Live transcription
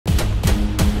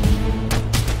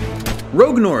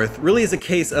Rogue North really is a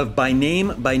case of by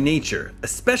name, by nature,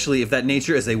 especially if that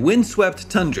nature is a windswept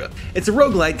tundra. It's a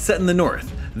roguelite set in the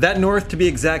north. That north, to be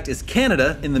exact, is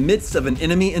Canada in the midst of an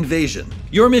enemy invasion.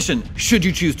 Your mission, should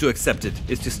you choose to accept it,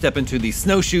 is to step into the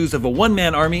snowshoes of a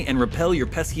one-man army and repel your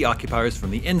pesky occupiers from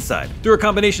the inside. Through a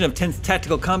combination of tense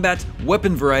tactical combat,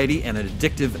 weapon variety, and an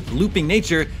addictive, looping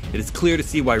nature, it is clear to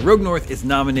see why Rogue North is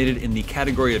nominated in the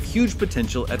category of huge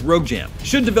potential at Rogue Jam.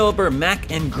 Should developer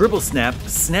Mac and Gribblesnap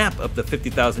snap up the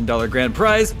 $50,000 grand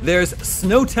prize, there's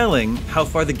no telling how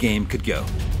far the game could go.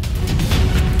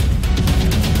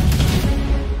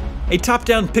 A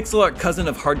top-down pixel art cousin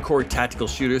of hardcore tactical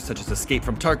shooters such as Escape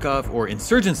from Tarkov or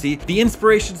Insurgency, the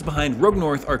inspirations behind Rogue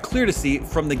North are clear to see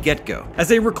from the get-go.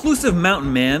 As a reclusive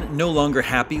mountain man, no longer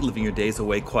happy living your days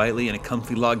away quietly in a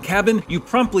comfy log cabin, you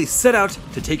promptly set out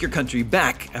to take your country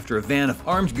back after a van of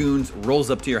armed goons rolls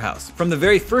up to your house. From the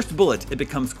very first bullet, it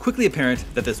becomes quickly apparent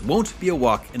that this won't be a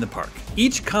walk in the park.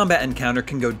 Each combat encounter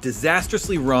can go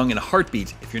disastrously wrong in a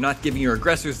heartbeat if you're not giving your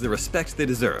aggressors the respect they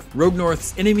deserve. Rogue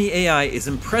North's enemy AI is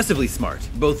impressively smart,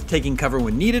 both taking cover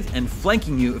when needed and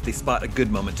flanking you if they spot a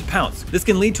good moment to pounce. This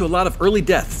can lead to a lot of early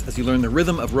deaths as you learn the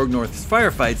rhythm of Rogue North's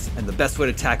firefights and the best way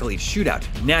to tackle each shootout.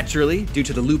 Naturally, due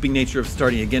to the looping nature of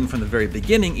starting again from the very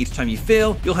beginning each time you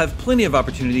fail, you'll have plenty of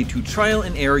opportunity to trial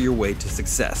and error your way to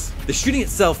success. The shooting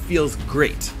itself feels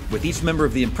great, with each member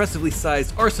of the impressively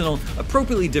sized arsenal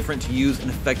appropriately different to use and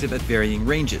effective at varying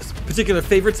ranges. Particular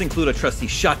favorites include a trusty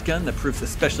shotgun that proves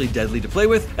especially deadly to play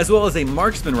with, as well as a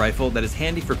marksman rifle that is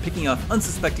handy for picking off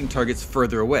unsuspecting targets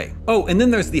further away. Oh, and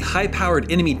then there's the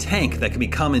high-powered enemy tank that can be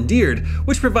commandeered,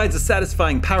 which provides a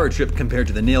satisfying power trip compared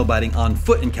to the nail-biting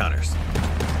on-foot encounters.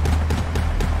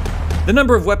 The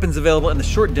number of weapons available in the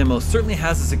short demo certainly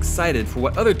has us excited for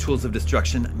what other tools of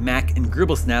destruction Mac and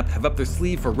Gribblesnap have up their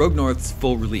sleeve for Rogue North's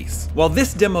full release. While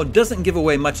this demo doesn't give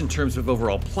away much in terms of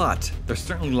overall plot, there's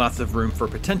certainly lots of room for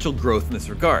potential growth in this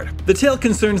regard. The tale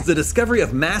concerns the discovery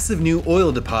of massive new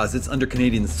oil deposits under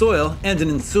Canadian soil and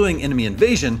an ensuing enemy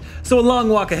invasion, so a long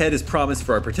walk ahead is promised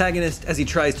for our protagonist as he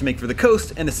tries to make for the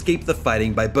coast and escape the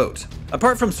fighting by boat.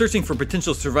 Apart from searching for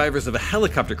potential survivors of a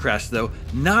helicopter crash though,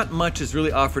 not much is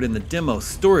really offered in the demo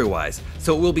story-wise,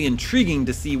 so it will be intriguing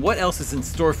to see what else is in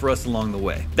store for us along the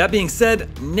way. That being said,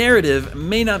 narrative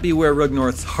may not be where Rogue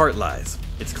North's heart lies.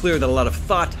 It's clear that a lot of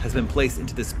thought has been placed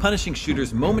into this punishing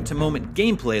shooter's moment-to-moment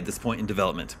gameplay at this point in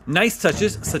development. Nice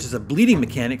touches, such as a bleeding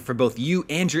mechanic for both you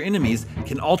and your enemies,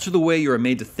 can alter the way you are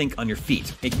made to think on your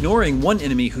feet. Ignoring one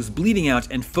enemy who's bleeding out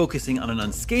and focusing on an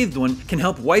unscathed one can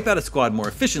help wipe out a squad more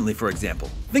efficiently, for example.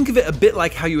 Think of it a bit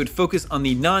like how you would focus on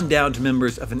the non-downed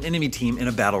members of an enemy team in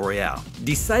a battle royale.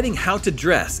 Deciding how to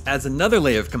dress adds another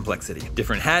layer of complexity.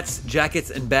 Different hats,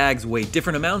 jackets, and bags weigh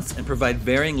different amounts and provide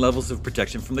varying levels of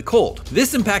protection from the cold.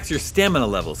 This impacts your stamina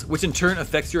levels, which in turn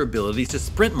affects your ability to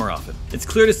sprint more often. It's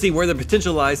clear to see where the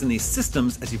potential lies in these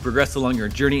systems as you progress along your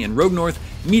journey in Rogue North,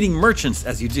 meeting merchants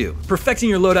as you do. Perfecting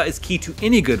your loadout is key to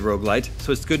any good roguelite,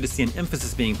 so it's good to see an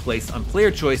emphasis being placed on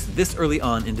player choice this early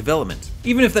on in development.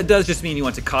 Even if that does just mean you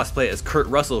want to cosplay as Kurt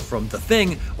Russell from The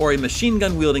Thing, or a machine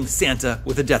gun wielding Santa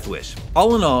with a death wish.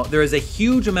 All in all, there is a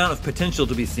huge amount of potential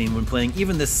to be seen when playing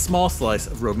even this small slice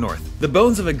of Rogue North. The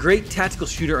bones of a great tactical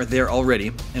shooter are there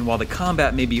already, and while the combat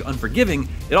may be unforgiving,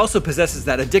 it also possesses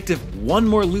that addictive one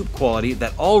more loop quality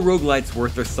that all roguelites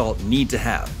worth their salt need to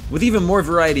have. With even more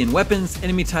variety in weapons,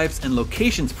 enemy types, and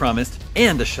locations promised,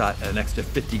 and a shot at an extra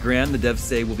 50 grand the devs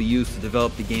say will be used to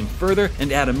develop the game further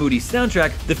and add a moody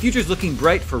soundtrack, the future's looking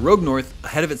bright for Rogue North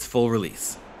ahead of its full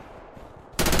release.